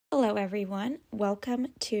everyone. Welcome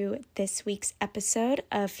to this week's episode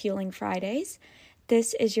of Fueling Fridays.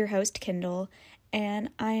 This is your host, Kendall, and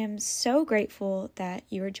I am so grateful that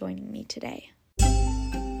you are joining me today.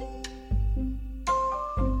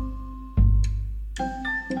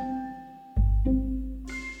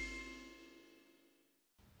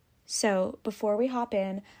 So, before we hop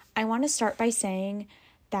in, I want to start by saying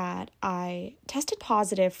that I tested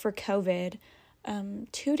positive for COVID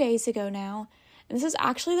 2 days ago now. And this is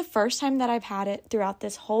actually the first time that I've had it throughout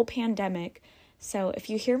this whole pandemic. So if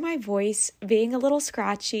you hear my voice being a little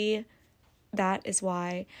scratchy, that is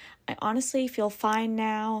why. I honestly feel fine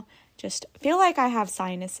now. Just feel like I have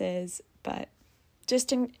sinuses, but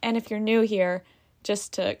and if you're new here,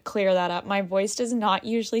 just to clear that up, my voice does not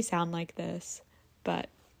usually sound like this. But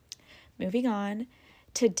moving on,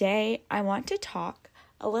 today I want to talk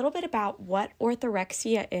a little bit about what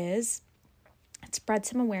orthorexia is and spread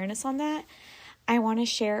some awareness on that. I want to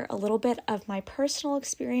share a little bit of my personal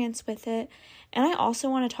experience with it, and I also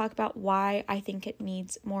want to talk about why I think it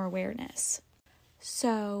needs more awareness.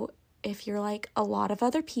 So, if you're like a lot of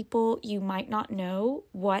other people, you might not know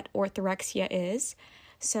what orthorexia is,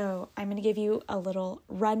 so I'm going to give you a little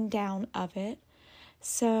rundown of it.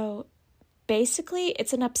 So, basically,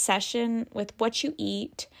 it's an obsession with what you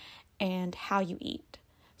eat and how you eat.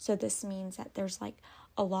 So, this means that there's like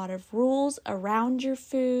a lot of rules around your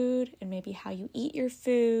food and maybe how you eat your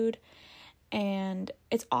food. And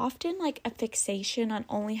it's often like a fixation on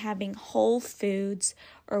only having whole foods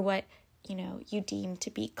or what, you deem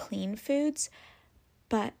to be clean foods.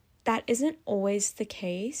 But that isn't always the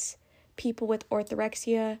case. People with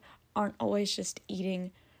orthorexia aren't always just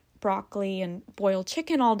eating broccoli and boiled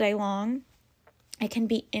chicken all day long. It can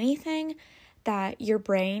be anything that your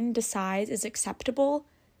brain decides is acceptable.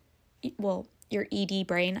 Well, your ED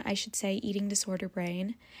brain, I should say, eating disorder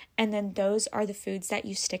brain. And then those are the foods that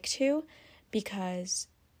you stick to because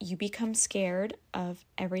you become scared of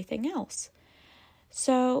everything else.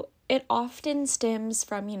 So it often stems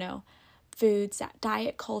from, foods that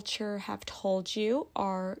diet culture have told you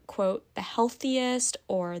are, quote, the healthiest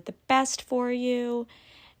or the best for you,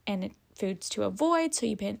 and foods to avoid, so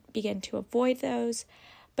you begin to avoid those.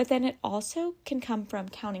 But then it also can come from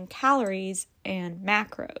counting calories and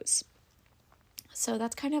macros. So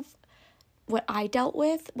that's kind of what I dealt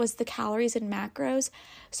with was the calories and macros.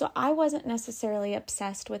 So I wasn't necessarily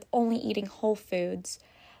obsessed with only eating whole foods,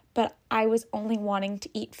 but I was only wanting to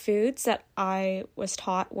eat foods that I was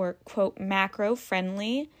taught were, quote, macro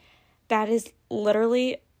friendly. That is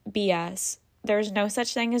literally BS. There's no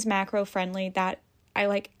such thing as macro friendly. That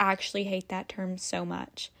I actually hate that term so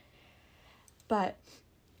much. But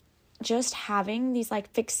just having these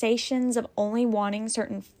fixations of only wanting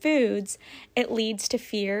certain foods, it leads to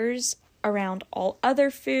fears around all other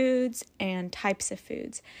foods and types of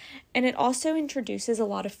foods. And it also introduces a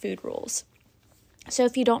lot of food rules. So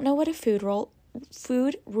if you don't know what a food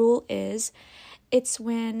rule is, it's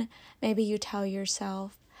when maybe you tell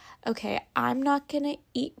yourself, okay, I'm not going to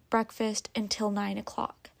eat breakfast until 9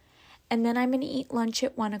 o'clock. And then I'm going to eat lunch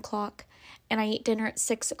at 1 o'clock and I eat dinner at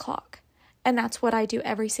 6 o'clock. And that's what I do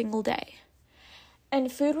every single day.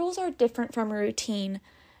 And food rules are different from a routine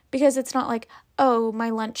because it's not like, oh, my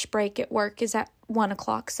lunch break at work is at 1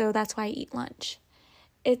 o'clock, so that's why I eat lunch.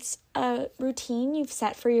 It's a routine you've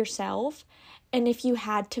set for yourself, and if you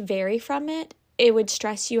had to vary from it, it would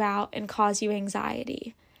stress you out and cause you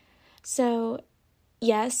anxiety. So,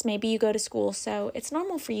 yes, maybe you go to school, so it's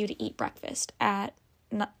normal for you to eat breakfast at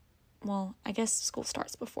I guess school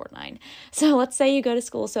starts before 9. So let's say you go to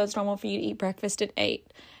school, so it's normal for you to eat breakfast at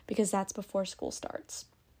 8 because that's before school starts.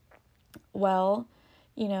 Well,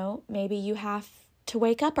 maybe you have to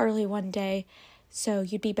wake up early one day, so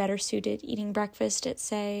you'd be better suited eating breakfast at,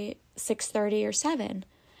 say, 6:30 or 7.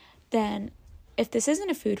 Then if this isn't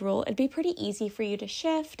a food rule, it'd be pretty easy for you to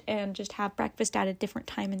shift and just have breakfast at a different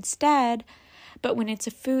time instead. But when it's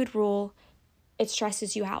a food rule, it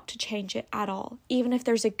stresses you out to change it at all, even if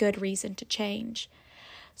there's a good reason to change.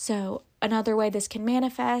 So another way this can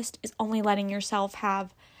manifest is only letting yourself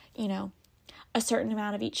have, a certain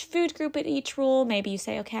amount of each food group at each rule. Maybe you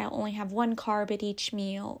say, okay, I only have 1 carb at each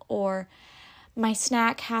meal, or my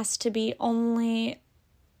snack has to be only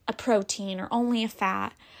a protein or only a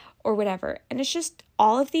fat or whatever. And it's just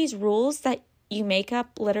all of these rules that you make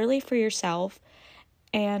up literally for yourself.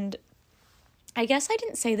 And I guess I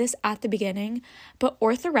didn't say this at the beginning, but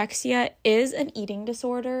orthorexia is an eating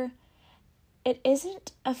disorder. It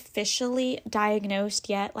isn't officially diagnosed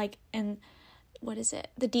yet, in,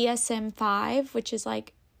 the DSM-5, which is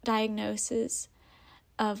diagnosis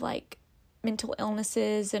of mental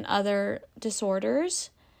illnesses and other disorders.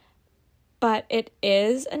 but it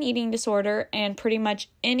is an eating disorder, and pretty much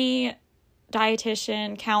any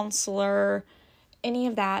dietitian, counselor, any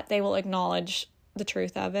of that, they will acknowledge the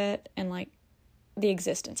truth of it and like the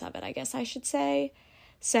existence of it, I guess I should say.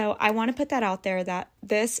 So I want to put that out there that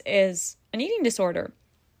this is an eating disorder.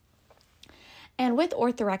 And with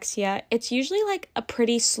orthorexia, it's usually like a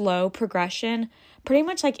pretty slow progression, pretty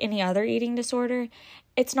much like any other eating disorder.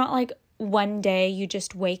 It's not like one day you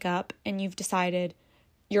just wake up and you've decided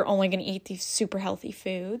you're only going to eat these super healthy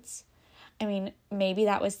foods. I mean, maybe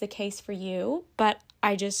that was the case for you, but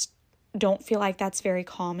I just don't feel like that's very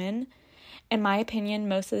common. In my opinion,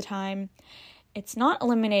 most of the time, it's not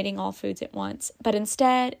eliminating all foods at once, but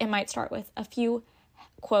instead it might start with a few,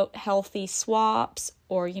 quote, healthy swaps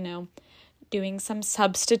or, doing some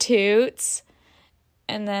substitutes.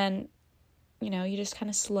 And then, you just kind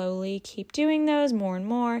of slowly keep doing those more and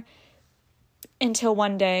more until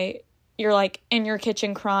one day you're like in your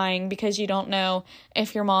kitchen crying because you don't know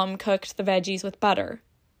if your mom cooked the veggies with butter.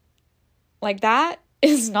 Like, that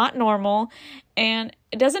is not normal, and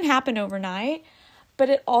it doesn't happen overnight, but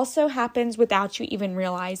it also happens without you even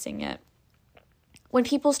realizing it. When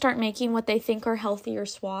people start making what they think are healthier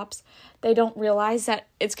swaps, they don't realize that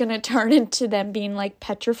it's going to turn into them being like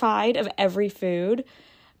petrified of every food,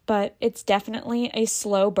 but it's definitely a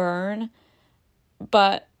slow burn.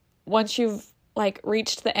 But once you've like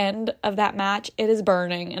reached the end of that match, it is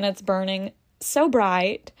burning, and it's burning so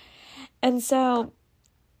bright. And so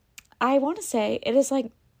I want to say it is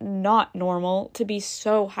like not normal to be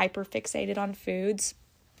so hyper fixated on foods.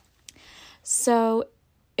 So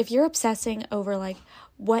if you're obsessing over like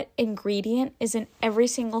what ingredient is in every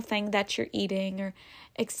single thing that you're eating or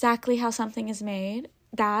exactly how something is made,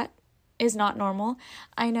 that is not normal.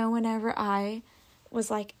 I know whenever I was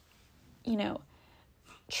like, I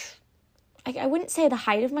wouldn't say the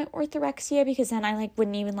height of my orthorexia, because then I like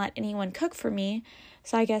wouldn't even let anyone cook for me.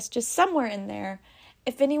 So I guess just somewhere in there,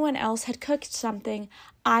 if anyone else had cooked something,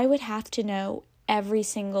 I would have to know every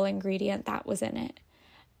single ingredient that was in it.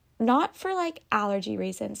 Not for like allergy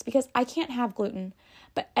reasons, because I can't have gluten,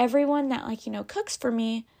 but everyone that cooks for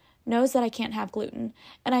me knows that I can't have gluten.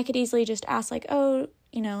 And I could easily just ask like, oh,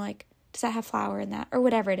 does that have flour in that or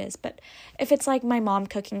whatever it is. But if it's like my mom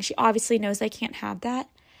cooking, she obviously knows I can't have that.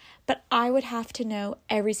 But I would have to know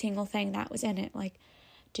every single thing that was in it. Like,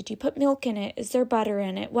 did you put milk in it? Is there butter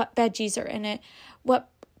in it? What veggies are in it? What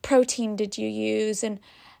protein did you use? And,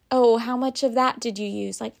 how much of that did you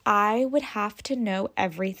use? Like, I would have to know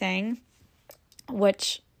everything,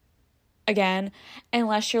 which, again,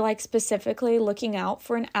 unless you're like specifically looking out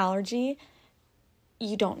for an allergy,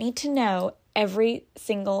 you don't need to know every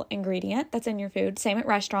single ingredient that's in your food. Same at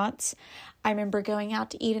restaurants. I remember going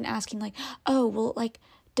out to eat and asking like,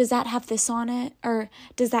 does that have this on it? Or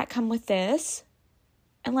does that come with this?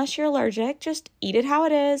 Unless you're allergic, just eat it how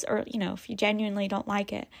it is, or, if you genuinely don't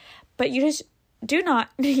like it. But you just do not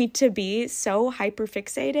need to be so hyper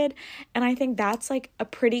fixated. And I think that's like a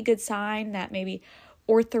pretty good sign that maybe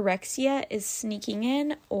orthorexia is sneaking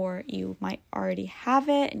in, or you might already have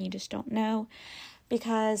it and you just don't know.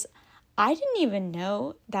 Because I didn't even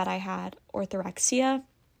know that I had orthorexia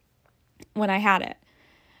when I had it,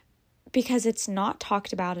 because it's not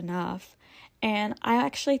talked about enough. And I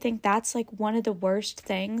actually think that's like one of the worst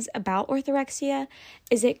things about orthorexia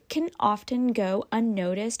is it can often go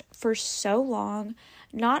unnoticed for so long,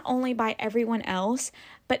 not only by everyone else,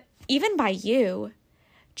 but even by you,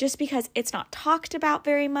 just because it's not talked about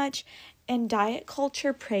very much, and diet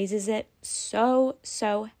culture praises it so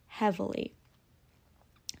heavily.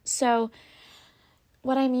 So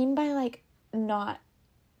what I mean by like not,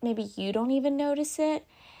 maybe you don't even notice it,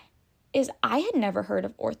 is I had never heard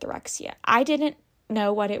of orthorexia. I didn't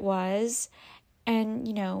know what it was. And,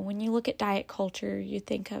 when you look at diet culture, you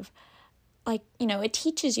think of like, it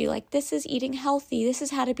teaches you like, this is eating healthy. This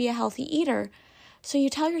is how to be a healthy eater. So you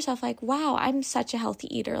tell yourself like, wow, I'm such a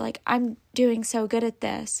healthy eater. Like, I'm doing so good at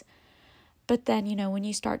this. But then, when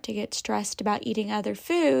you start to get stressed about eating other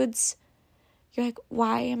foods, you're like,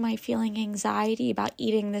 why am I feeling anxiety about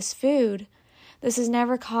eating this food? This has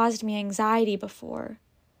never caused me anxiety before.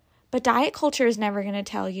 But diet culture is never going to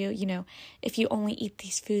tell you, if you only eat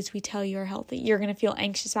these foods we tell you are healthy, you're going to feel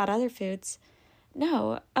anxious about other foods.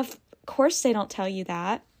 No, of course they don't tell you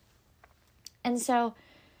that. And so,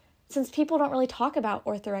 since people don't really talk about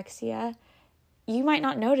orthorexia, you might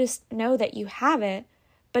not know that you have it,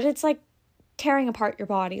 but it's like tearing apart your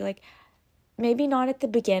body. Like, maybe not at the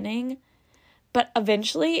beginning, but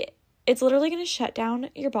eventually it's literally going to shut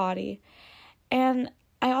down your body. And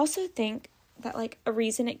I also think that like a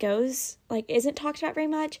reason it goes like isn't talked about very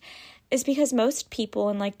much is because most people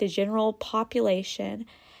in like the general population,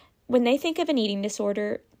 when they think of an eating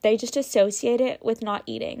disorder, they just associate it with not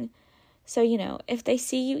eating. So, if they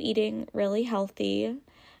see you eating really healthy,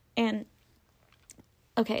 and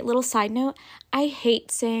okay, little side note, I hate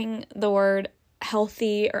saying the word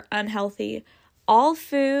healthy or unhealthy. All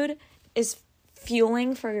food is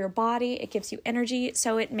fueling for your body. It gives you energy,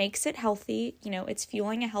 so it makes it healthy. It's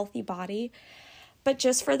fueling a healthy body. But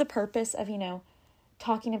just for the purpose of,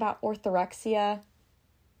 talking about orthorexia,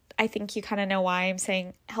 I think you kind of know why I'm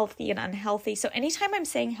saying healthy and unhealthy. So anytime I'm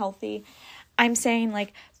saying healthy, I'm saying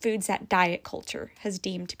like foods that diet culture has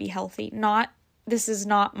deemed to be healthy. This is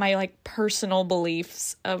not my like personal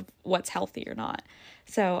beliefs of what's healthy or not.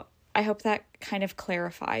 So I hope that kind of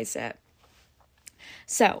clarifies it.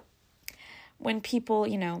 So when people,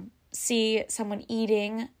 see someone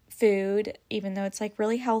eating food, even though it's like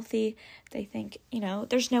really healthy, they think,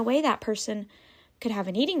 there's no way that person could have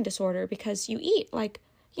an eating disorder because you eat. Like,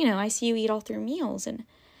 I see you eat all through meals, and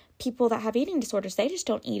people that have eating disorders, they just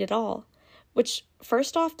don't eat at all. Which,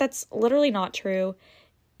 first off, that's literally not true.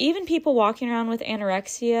 Even people walking around with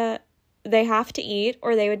anorexia, they have to eat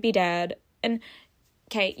or they would be dead. And,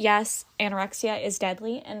 okay, yes, anorexia is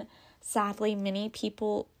deadly, and sadly, many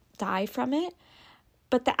people die from it.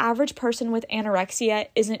 But the average person with anorexia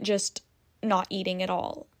isn't just not eating at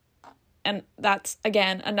all. And that's,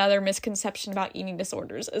 again, another misconception about eating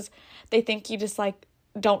disorders, is they think you just, like,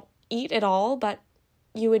 don't eat at all, but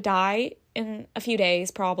you would die in a few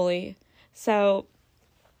days, probably. So,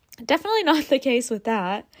 definitely not the case with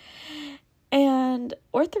that. And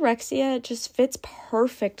orthorexia just fits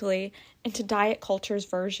perfectly into diet culture's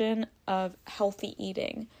version of healthy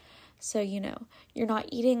eating. So, you're not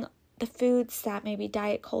eating the foods that maybe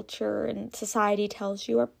diet culture and society tells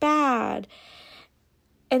you are bad.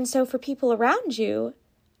 And so for people around you,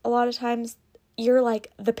 a lot of times you're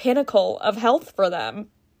like the pinnacle of health for them,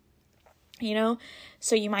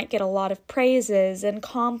 so you might get a lot of praises and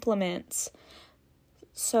compliments.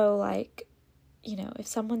 So like, if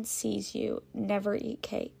someone sees you never eat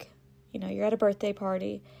cake, you're at a birthday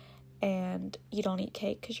party and you don't eat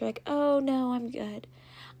cake because you're like, oh no, I'm good.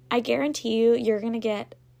 I guarantee you're going to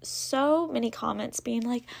get so many comments being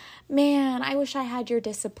like, man, I wish I had your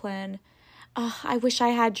discipline. I wish I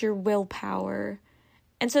had your willpower.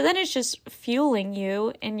 And so then it's just fueling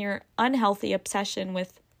you in your unhealthy obsession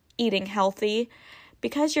with eating healthy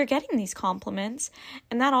because you're getting these compliments.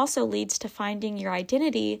 And that also leads to finding your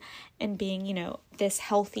identity in being, this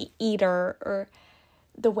healthy eater or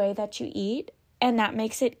the way that you eat. And that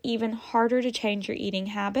makes it even harder to change your eating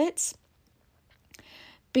habits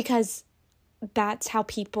because that's how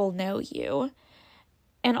people know you.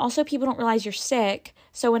 And also people don't realize you're sick.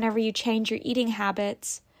 So whenever you change your eating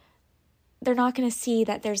habits, they're not going to see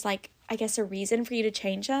that there's a reason for you to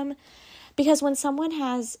change them. Because when someone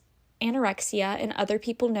has anorexia and other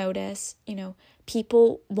people notice,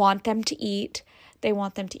 people want them to eat. They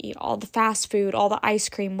want them to eat all the fast food, all the ice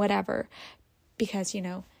cream, whatever. Because,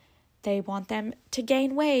 they want them to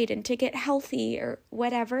gain weight and to get healthy or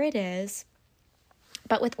whatever it is.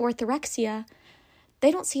 But with orthorexia,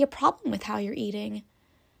 they don't see a problem with how you're eating.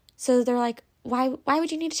 So they're like, why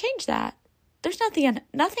would you need to change that? There's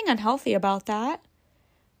nothing unhealthy about that.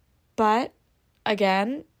 But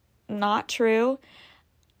again, not true.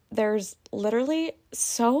 There's literally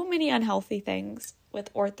so many unhealthy things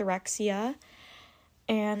with orthorexia.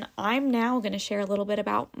 And I'm now going to share a little bit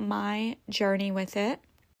about my journey with it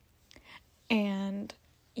and,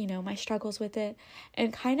 my struggles with it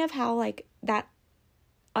and kind of how that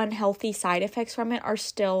unhealthy side effects from it are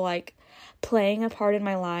still playing a part in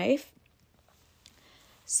my life.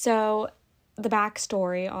 So the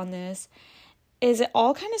backstory on this is it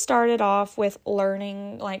all kind of started off with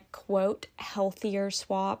learning quote healthier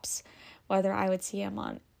swaps, whether I would see them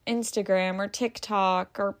on Instagram or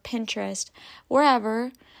TikTok or Pinterest,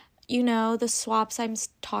 wherever, the swaps I'm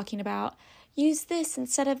talking about. Use this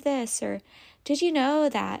instead of this, or did you know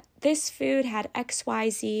that this food had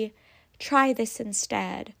XYZ? Try this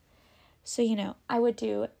instead. So, I would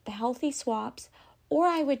do the healthy swaps, or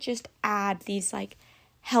I would just add these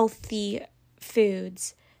healthy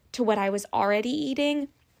foods to what I was already eating.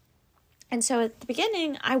 And so at the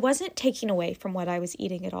beginning, I wasn't taking away from what I was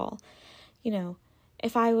eating at all.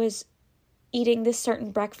 If I was eating this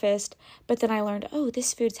certain breakfast, but then I learned, oh,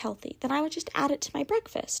 this food's healthy, then I would just add it to my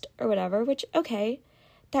breakfast or whatever, which, okay,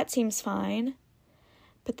 that seems fine.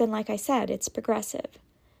 But then, like I said, it's progressive.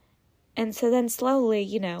 And so then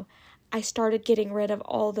slowly, I started getting rid of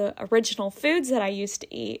all the original foods that I used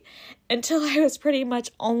to eat until I was pretty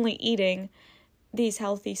much only eating these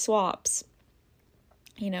healthy swaps.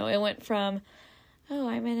 It went from, oh,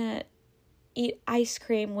 I'm going to eat ice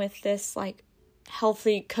cream with this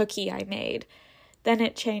healthy cookie I made. Then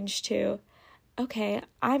it changed to, okay,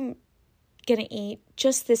 I'm gonna eat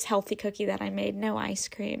just this healthy cookie that I made, no ice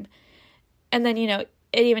cream. And then, it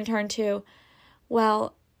even turned to,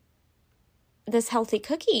 well, this healthy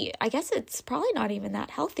cookie, I guess it's probably not even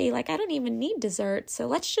that healthy. Like, I don't even need dessert. So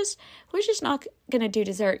we're just not gonna do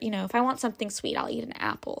dessert. If I want something sweet, I'll eat an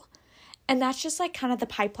apple. And that's just like kind of the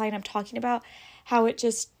pipeline I'm talking about, how it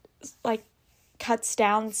just like cuts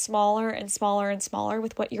down smaller and smaller and smaller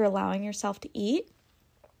with what you're allowing yourself to eat.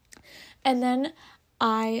 And then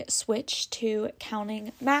I switched to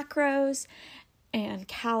counting macros and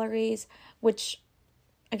calories, which,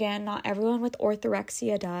 again, not everyone with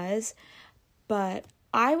orthorexia does, but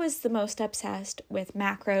I was the most obsessed with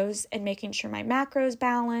macros and making sure my macros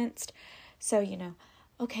balanced. So,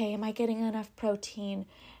 okay, am I getting enough protein?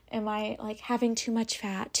 Am I like having too much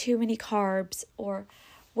fat, too many carbs, or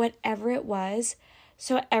whatever it was?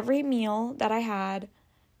 So every meal that I had,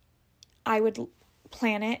 I would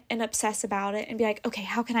plan it and obsess about it and be like, okay,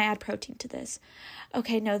 how can I add protein to this?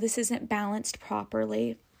 Okay, no, this isn't balanced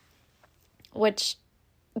properly. Which,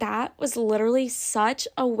 that was literally such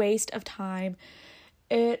a waste of time.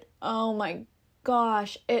 Oh my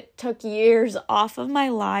gosh, it took years off of my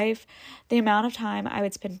life. The amount of time I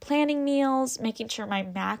would spend planning meals, making sure my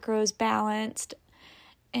macros balanced.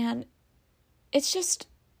 And it's just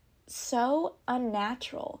so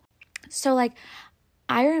unnatural. So like,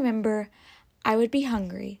 I remember I would be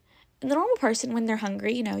hungry. And the normal person, when they're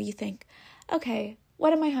hungry, you think, okay,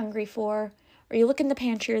 what am I hungry for? Or you look in the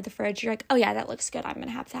pantry or the fridge, you're like, oh yeah, that looks good, I'm going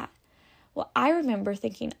to have that. Well, I remember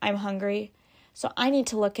thinking, I'm hungry, so I need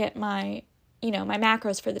to look at my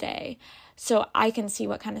macros for the day so I can see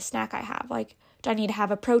what kind of snack I have. Like, do I need to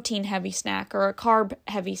have a protein-heavy snack or a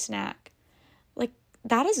carb-heavy snack? Like,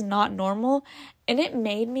 that is not normal, and it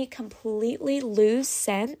made me completely lose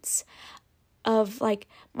sense of, like,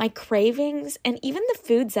 my cravings and even the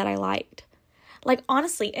foods that I liked. Like,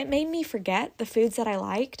 honestly, it made me forget the foods that I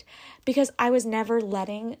liked because I was never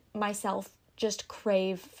letting myself just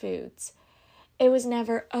crave foods. It was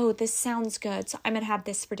never, oh, this sounds good, so I'm going to have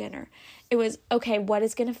this for dinner. It was, okay, what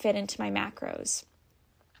is going to fit into my macros?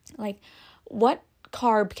 Like, what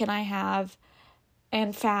carb can I have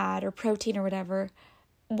and fat or protein or whatever?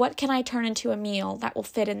 What can I turn into a meal that will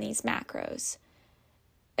fit in these macros?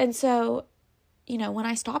 And so, when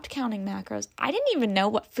I stopped counting macros, I didn't even know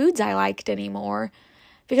what foods I liked anymore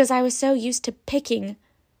because I was so used to picking,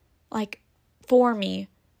 like, for me,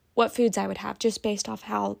 what foods I would have just based off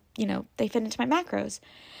how, they fit into my macros.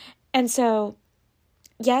 And so,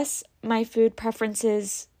 yes, my food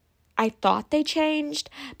preferences, I thought they changed,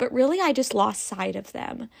 but really I just lost sight of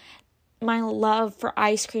them. My love for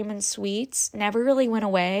ice cream and sweets never really went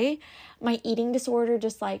away. My eating disorder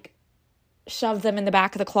just like shoved them in the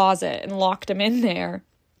back of the closet and locked them in there.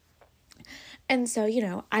 And so,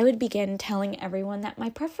 I would begin telling everyone that my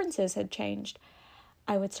preferences had changed.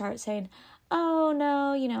 I would start saying, oh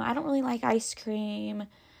no, I don't really like ice cream.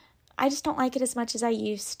 I just don't like it as much as I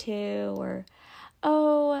used to. Or,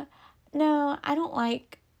 oh no, I don't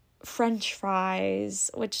like French fries,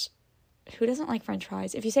 which, who doesn't like French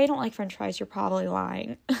fries? If you say you don't like French fries, you're probably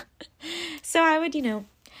lying. So I would,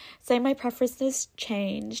 say my preferences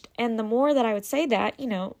changed. And the more that I would say that,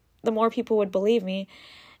 the more people would believe me.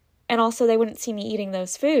 And also they wouldn't see me eating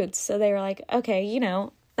those foods. So they were like, okay,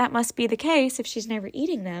 that must be the case if she's never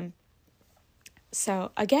eating them.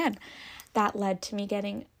 So again, that led to me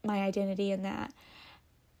getting my identity in that.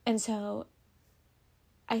 And so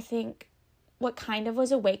I think what kind of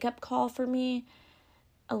was a wake-up call for me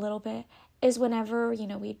a little bit is whenever,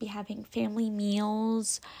 we'd be having family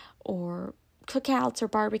meals or cookouts or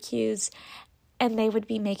barbecues, and they would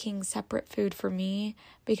be making separate food for me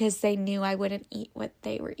because they knew I wouldn't eat what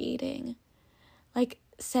they were eating. Like,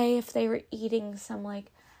 say if they were eating some,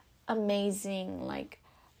 like, amazing, like,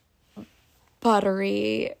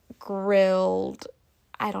 buttery, grilled,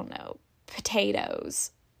 I don't know,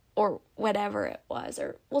 potatoes or whatever it was,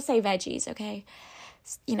 or we'll say veggies, okay?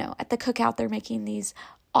 At the cookout, they're making these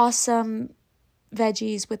awesome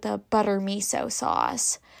veggies with a butter miso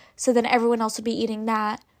sauce. So then everyone else would be eating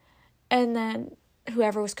that. And then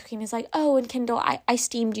whoever was cooking is like, oh, and Kendall, I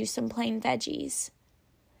steamed you some plain veggies.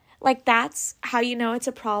 Like, that's how it's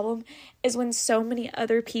a problem, is when so many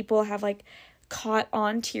other people have, like, caught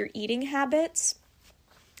on to your eating habits.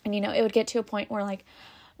 And, it would get to a point where, like,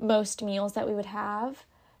 most meals that we would have,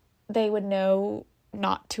 they would know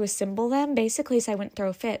not to assemble them, basically, so I wouldn't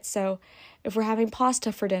throw fits. So if we're having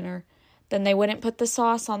pasta for dinner, then they wouldn't put the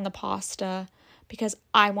sauce on the pasta because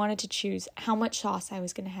I wanted to choose how much sauce I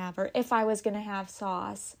was going to have or if I was going to have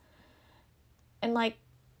sauce. And, like,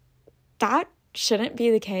 that shouldn't be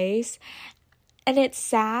the case. And it's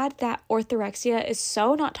sad that orthorexia is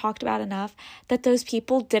so not talked about enough that those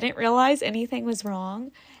people didn't realize anything was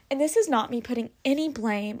wrong. And this is not me putting any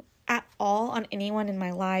blame at all on anyone in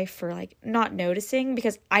my life for like not noticing,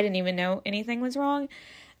 because I didn't even know anything was wrong.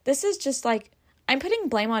 This is just like, I'm putting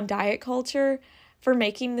blame on diet culture for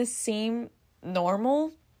making this seem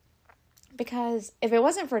normal, because if it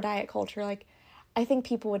wasn't for diet culture, like, I think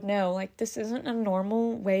people would know, like, this isn't a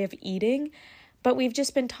normal way of eating, but we've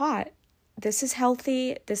just been taught this is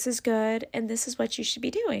healthy, this is good, and this is what you should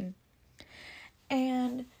be doing.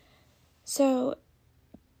 And so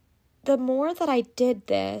the more that I did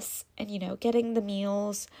this and, getting the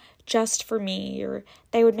meals just for me, or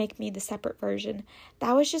they would make me the separate version,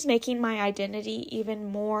 that was just making my identity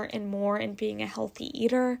even more and more in being a healthy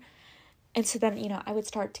eater. And so then, I would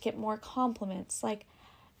start to get more compliments. Like,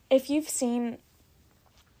 if you've seen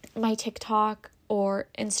my TikTok or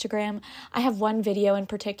Instagram, I have one video in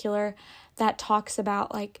particular that talks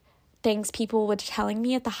about like things people were telling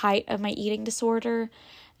me at the height of my eating disorder.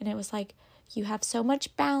 And it was like, you have so much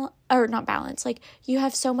like, you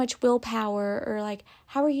have so much willpower, or like,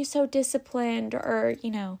 how are you so disciplined? Or,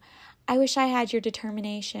 I wish I had your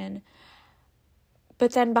determination.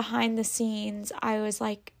 But then behind the scenes, I was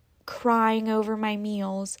like crying over my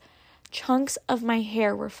meals. Chunks of my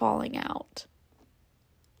hair were falling out.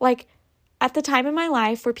 Like, at the time in my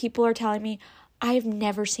life where people are telling me, I've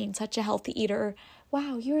never seen such a healthy eater.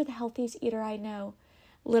 Wow, you're the healthiest eater I know.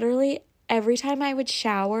 Literally, every time I would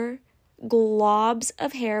shower, globs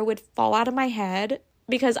of hair would fall out of my head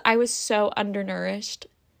because I was so undernourished.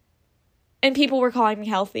 And people were calling me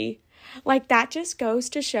healthy. Like, that just goes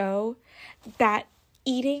to show that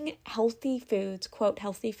eating healthy foods, quote,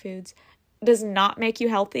 healthy foods, does not make you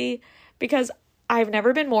healthy, because I've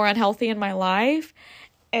never been more unhealthy in my life.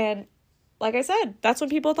 And like I said, that's when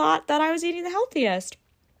people thought that I was eating the healthiest.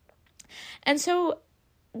 And so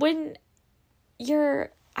when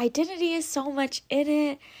your identity is so much in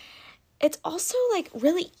it, it's also like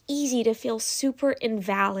really easy to feel super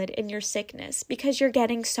invalid in your sickness because you're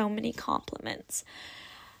getting so many compliments.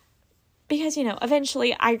 Because,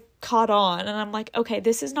 eventually I caught on and I'm like, okay,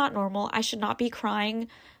 this is not normal. I should not be crying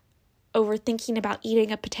over thinking about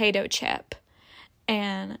eating a potato chip.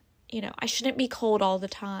 And, I shouldn't be cold all the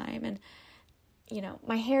time. And,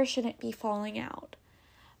 my hair shouldn't be falling out.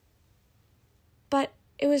 But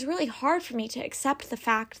it was really hard for me to accept the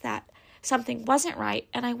fact that something wasn't right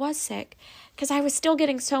and I was sick, because I was still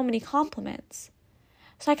getting so many compliments.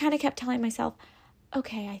 So I kind of kept telling myself,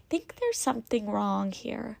 okay, I think there's something wrong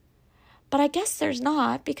here. But I guess there's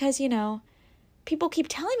not, because, people keep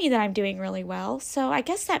telling me that I'm doing really well. So I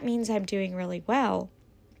guess that means I'm doing really well.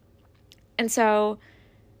 And so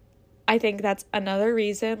I think that's another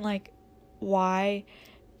reason, like, why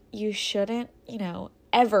you shouldn't,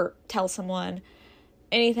 ever tell someone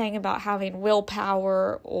anything about having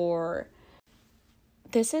willpower. Or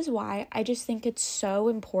this is why I just think it's so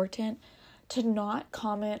important to not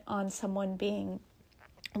comment on someone being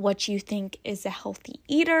what you think is a healthy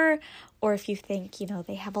eater, or if you think,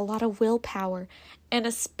 they have a lot of willpower. And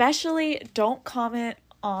especially don't comment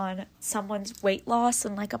on someone's weight loss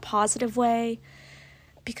in like a positive way,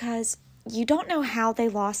 because you don't know how they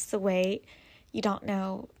lost the weight. You don't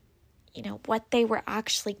know, what they were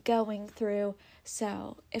actually going through.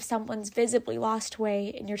 So if someone's visibly lost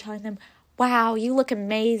weight and you're telling them, wow, you look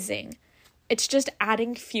amazing, it's just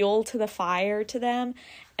adding fuel to the fire to them.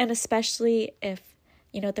 And especially if,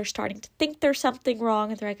 they're starting to think there's something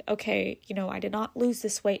wrong and they're like, okay, I did not lose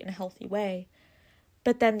this weight in a healthy way.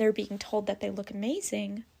 But then they're being told that they look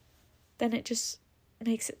amazing, then it just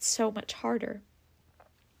makes it so much harder.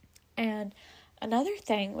 And another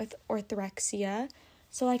thing with orthorexia,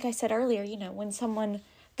 so like I said earlier, when someone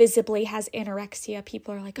visibly has anorexia,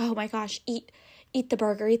 people are like, oh my gosh, eat the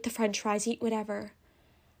burger, eat the french fries, eat whatever.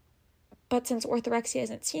 But since orthorexia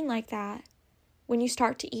isn't seen like that, when you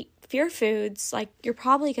start to eat fear foods, like, you're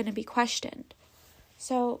probably going to be questioned.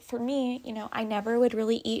 So for me, I never would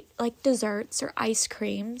really eat like desserts or ice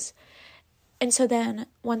creams. And so then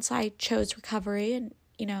once I chose recovery, and,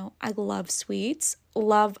 I love sweets,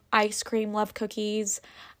 love ice cream, love cookies.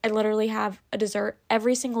 I literally have a dessert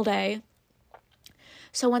every single day.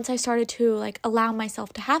 So once I started to like allow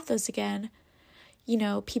myself to have those again,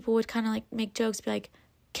 people would kind of like make jokes, be like,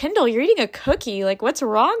 Kendall, you're eating a cookie. Like, what's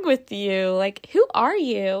wrong with you? Like, who are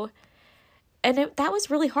you? And that was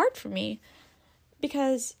really hard for me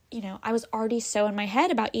because, I was already so in my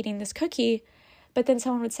head about eating this cookie, but then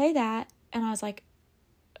someone would say that and I was like,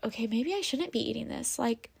 okay, maybe I shouldn't be eating this.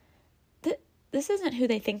 Like, this isn't who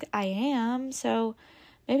they think I am. So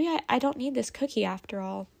maybe I don't need this cookie after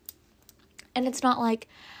all. And it's not like,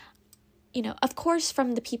 of course,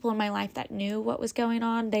 from the people in my life that knew what was going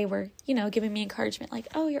on, they were, giving me encouragement, like,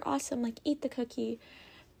 oh, you're awesome, like, eat the cookie.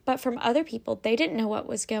 But from other people, they didn't know what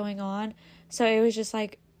was going on. So it was just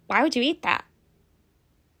like, why would you eat that?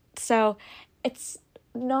 So it's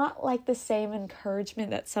not like the same encouragement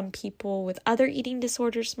that some people with other eating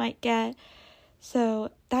disorders might get.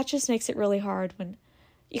 So that just makes it really hard when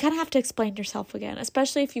you kind of have to explain yourself again,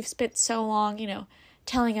 especially if you've spent so long,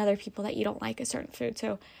 telling other people that you don't like a certain food.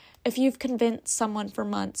 So if you've convinced someone for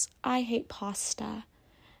months, I hate pasta,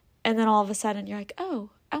 and then all of a sudden you're like, oh,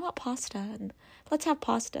 I want pasta, and let's have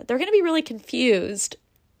pasta. They're going to be really confused.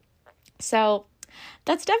 So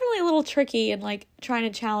that's definitely a little tricky and like trying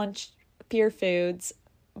to challenge fear foods,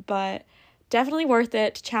 but definitely worth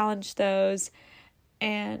it to challenge those.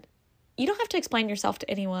 And you don't have to explain yourself to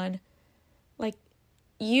anyone. Like,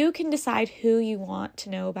 you can decide who you want to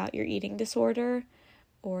know about your eating disorder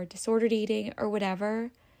or disordered eating or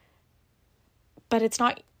whatever, but it's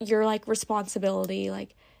not your like responsibility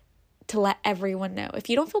like to let everyone know. If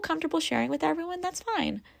you don't feel comfortable sharing with everyone, that's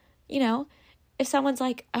fine. If someone's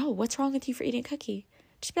like, oh, what's wrong with you for eating a cookie?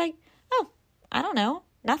 Just be like, oh, I don't know,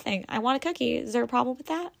 nothing. I want a cookie. Is there a problem with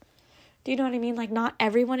that? Do you know what I mean? Like, not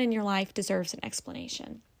everyone in your life deserves an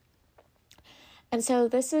explanation. And so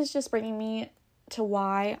this is just bringing me to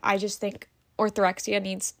why I just think orthorexia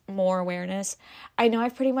needs more awareness. I know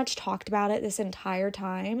I've pretty much talked about it this entire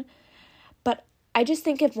time, but I just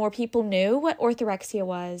think if more people knew what orthorexia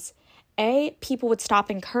was, people would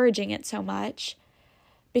stop encouraging it so much,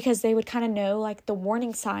 because they would kind of know like the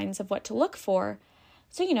warning signs of what to look for.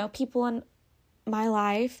 So, people in my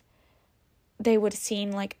life, they would have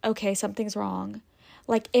seen like, okay, something's wrong.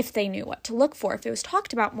 Like, if they knew what to look for, if it was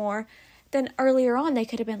talked about more, then earlier on they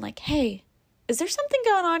could have been like, hey, is there something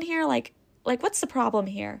going on here? Like what's the problem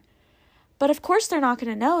here? But of course they're not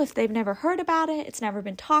going to know if they've never heard about it. It's never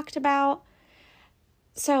been talked about.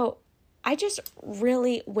 So I just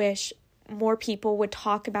really wish more people would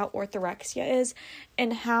talk about orthorexia is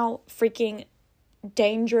and how freaking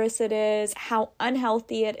dangerous it is, how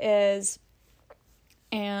unhealthy it is.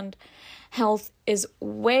 And health is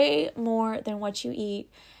way more than what you eat.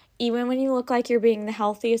 Even when you look like you're being the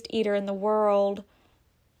healthiest eater in the world,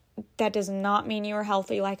 that does not mean you are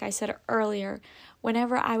healthy. Like I said earlier,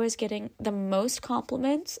 whenever I was getting the most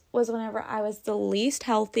compliments was whenever I was the least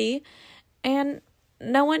healthy, and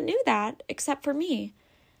no one knew that except for me.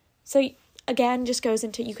 So again, just goes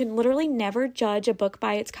into, you can literally never judge a book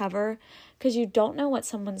by its cover because you don't know what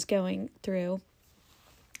someone's going through.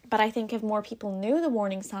 But I think if more people knew the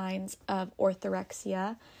warning signs of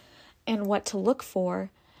orthorexia and what to look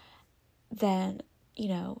for, then,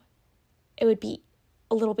 it would be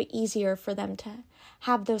a little bit easier for them to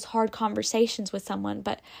have those hard conversations with someone,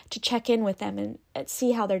 but to check in with them and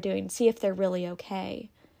see how they're doing, see if they're really okay.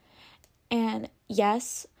 And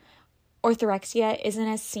yes, orthorexia isn't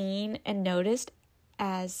as seen and noticed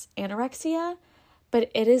as anorexia, but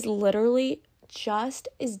it is literally just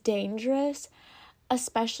as dangerous,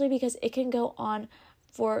 especially because it can go on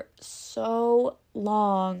for so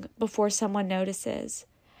long before someone notices.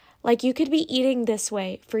 Like, you could be eating this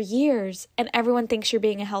way for years and everyone thinks you're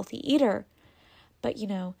being a healthy eater. But,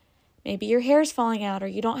 maybe your hair's falling out or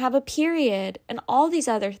you don't have a period and all these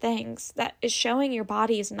other things that is showing your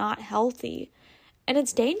body is not healthy. And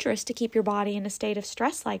it's dangerous to keep your body in a state of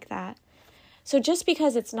stress like that. So just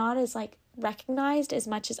because it's not as recognized as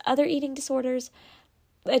much as other eating disorders,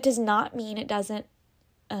 it does not mean it doesn't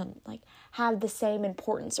have the same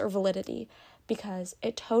importance or validity, because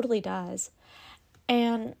it totally does.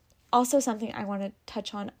 And also something I want to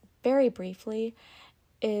touch on very briefly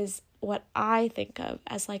is what I think of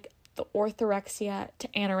as the orthorexia to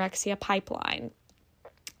anorexia pipeline.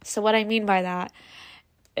 So what I mean by that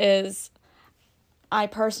is, I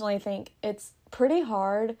personally think it's pretty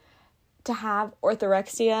hard to have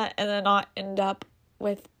orthorexia and then not end up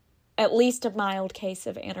with at least a mild case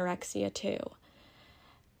of anorexia too.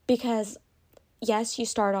 Because yes, you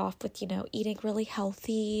start off with, eating really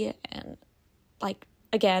healthy and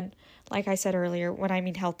again, like I said earlier, when I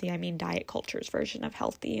mean healthy, I mean diet culture's version of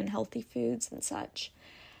healthy and healthy foods and such.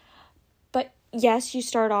 But yes, you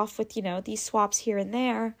start off with, these swaps here and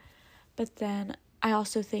there, but then I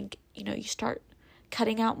also think, you start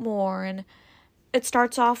cutting out more, and it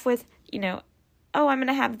starts off with, oh, I'm going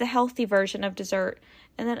to have the healthy version of dessert,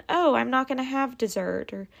 and then, oh, I'm not going to have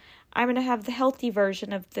dessert, or I'm going to have the healthy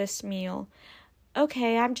version of this meal.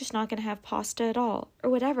 Okay, I'm just not going to have pasta at all, or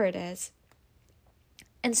whatever it is.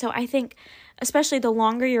 And so I think, especially the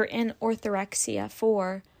longer you're in orthorexia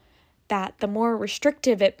for, that the more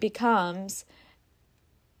restrictive it becomes,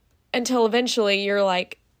 until eventually you're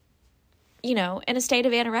in a state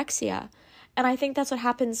of anorexia. And I think that's what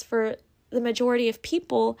happens for the majority of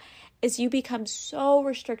people, is you become so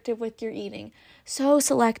restrictive with your eating, so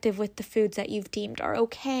selective with the foods that you've deemed are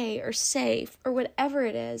okay or safe or whatever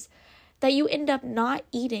it is, that you end up not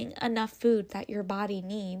eating enough food that your body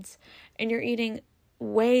needs, and you're eating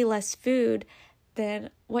way less food than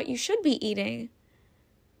what you should be eating.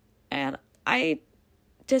 And I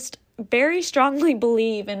just very strongly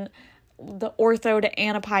believe in the ortho to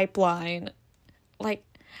ana pipeline. Like,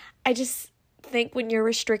 I just think when you're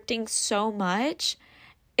restricting so much,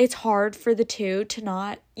 it's hard for the two to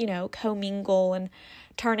not, commingle and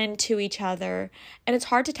turn into each other. And it's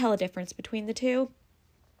hard to tell a difference between the two.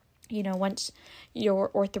 Once your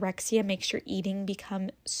orthorexia makes your eating become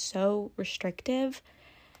so restrictive.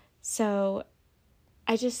 So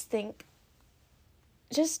I just think,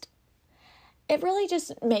 it really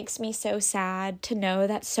just makes me so sad to know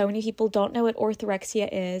that so many people don't know what orthorexia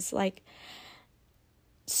is. Like,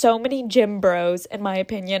 so many gym bros, in my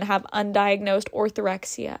opinion, have undiagnosed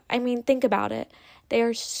orthorexia. I mean, think about it. They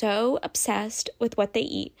are so obsessed with what they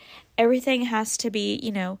eat. Everything has to be,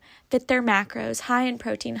 fit their macros, high in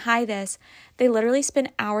protein, high this. They literally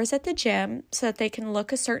spend hours at the gym so that they can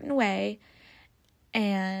look a certain way.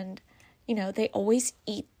 And, they always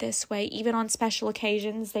eat this way. Even on special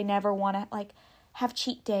occasions, they never want to, have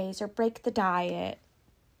cheat days or break the diet.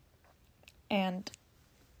 And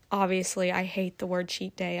obviously, I hate the word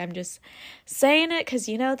cheat day. I'm just saying it because,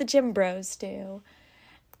 the gym bros do.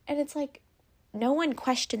 And it's no one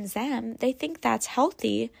questions them. They think that's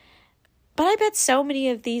healthy. But I bet so many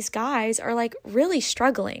of these guys are, really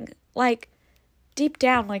struggling. Deep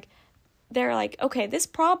down, they're okay, this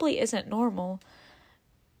probably isn't normal.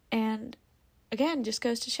 And, again, just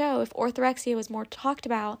goes to show, if orthorexia was more talked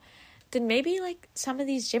about, then maybe, some of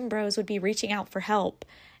these gym bros would be reaching out for help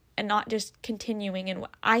and not just continuing in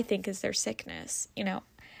what I think is their sickness.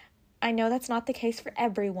 I know that's not the case for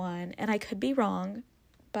everyone, and I could be wrong,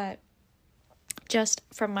 but just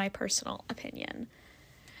from my personal opinion.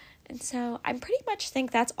 And so I pretty much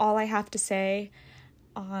think that's all I have to say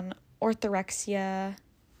on orthorexia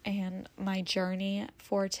and my journey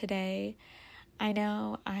for today. I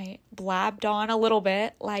know I blabbed on a little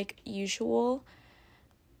bit like usual,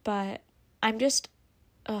 but I'm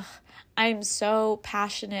so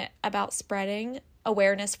passionate about spreading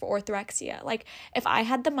awareness for orthorexia. If I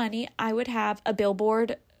had the money, I would have a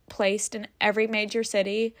billboard placed in every major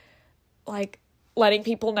city, letting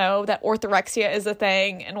people know that orthorexia is a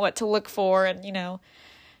thing and what to look for. And,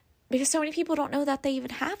 because so many people don't know that they even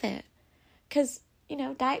have it. Because,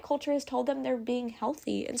 diet culture has told them they're being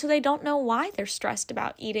healthy. And so they don't know why they're stressed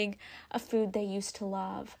about eating a food they used to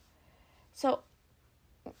love. So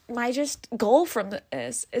my goal from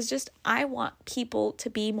this is I want people to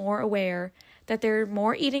be more aware that there are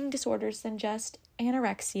more eating disorders than just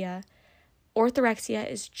anorexia. Orthorexia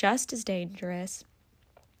is just as dangerous.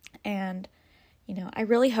 And, I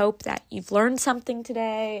really hope that you've learned something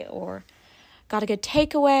today or got a good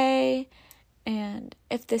takeaway. And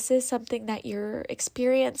if this is something that you're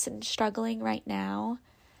experiencing and struggling right now,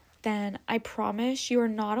 then I promise you are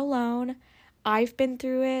not alone. I've been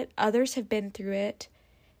through it. Others have been through it.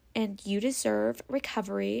 And you deserve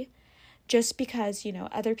recovery. Just because,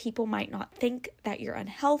 other people might not think that you're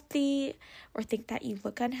unhealthy or think that you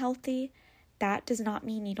look unhealthy, that does not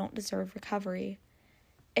mean you don't deserve recovery.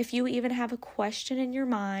 If you even have a question in your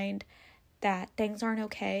mind that things aren't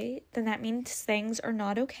okay, then that means things are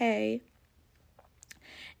not okay.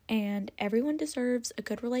 And everyone deserves a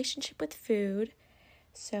good relationship with food.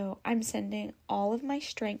 So I'm sending all of my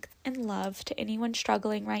strength and love to anyone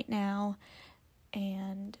struggling right now.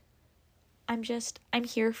 And I'm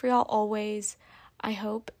here for y'all always. I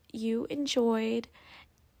hope you enjoyed.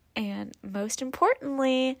 And most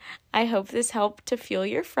importantly, I hope this helped to fuel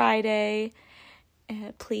your Friday.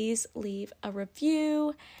 Please leave a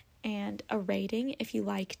review and a rating if you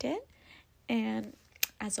liked it. And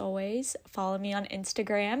as always, follow me on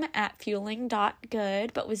Instagram at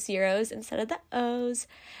fueling.good, but with zeros instead of the O's,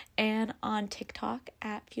 and on TikTok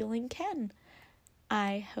at fuelingken.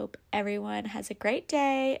 I hope everyone has a great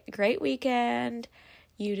day, a great weekend.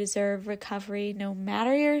 You deserve recovery no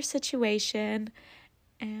matter your situation,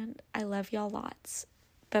 and I love y'all lots.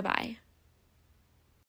 Bye-bye.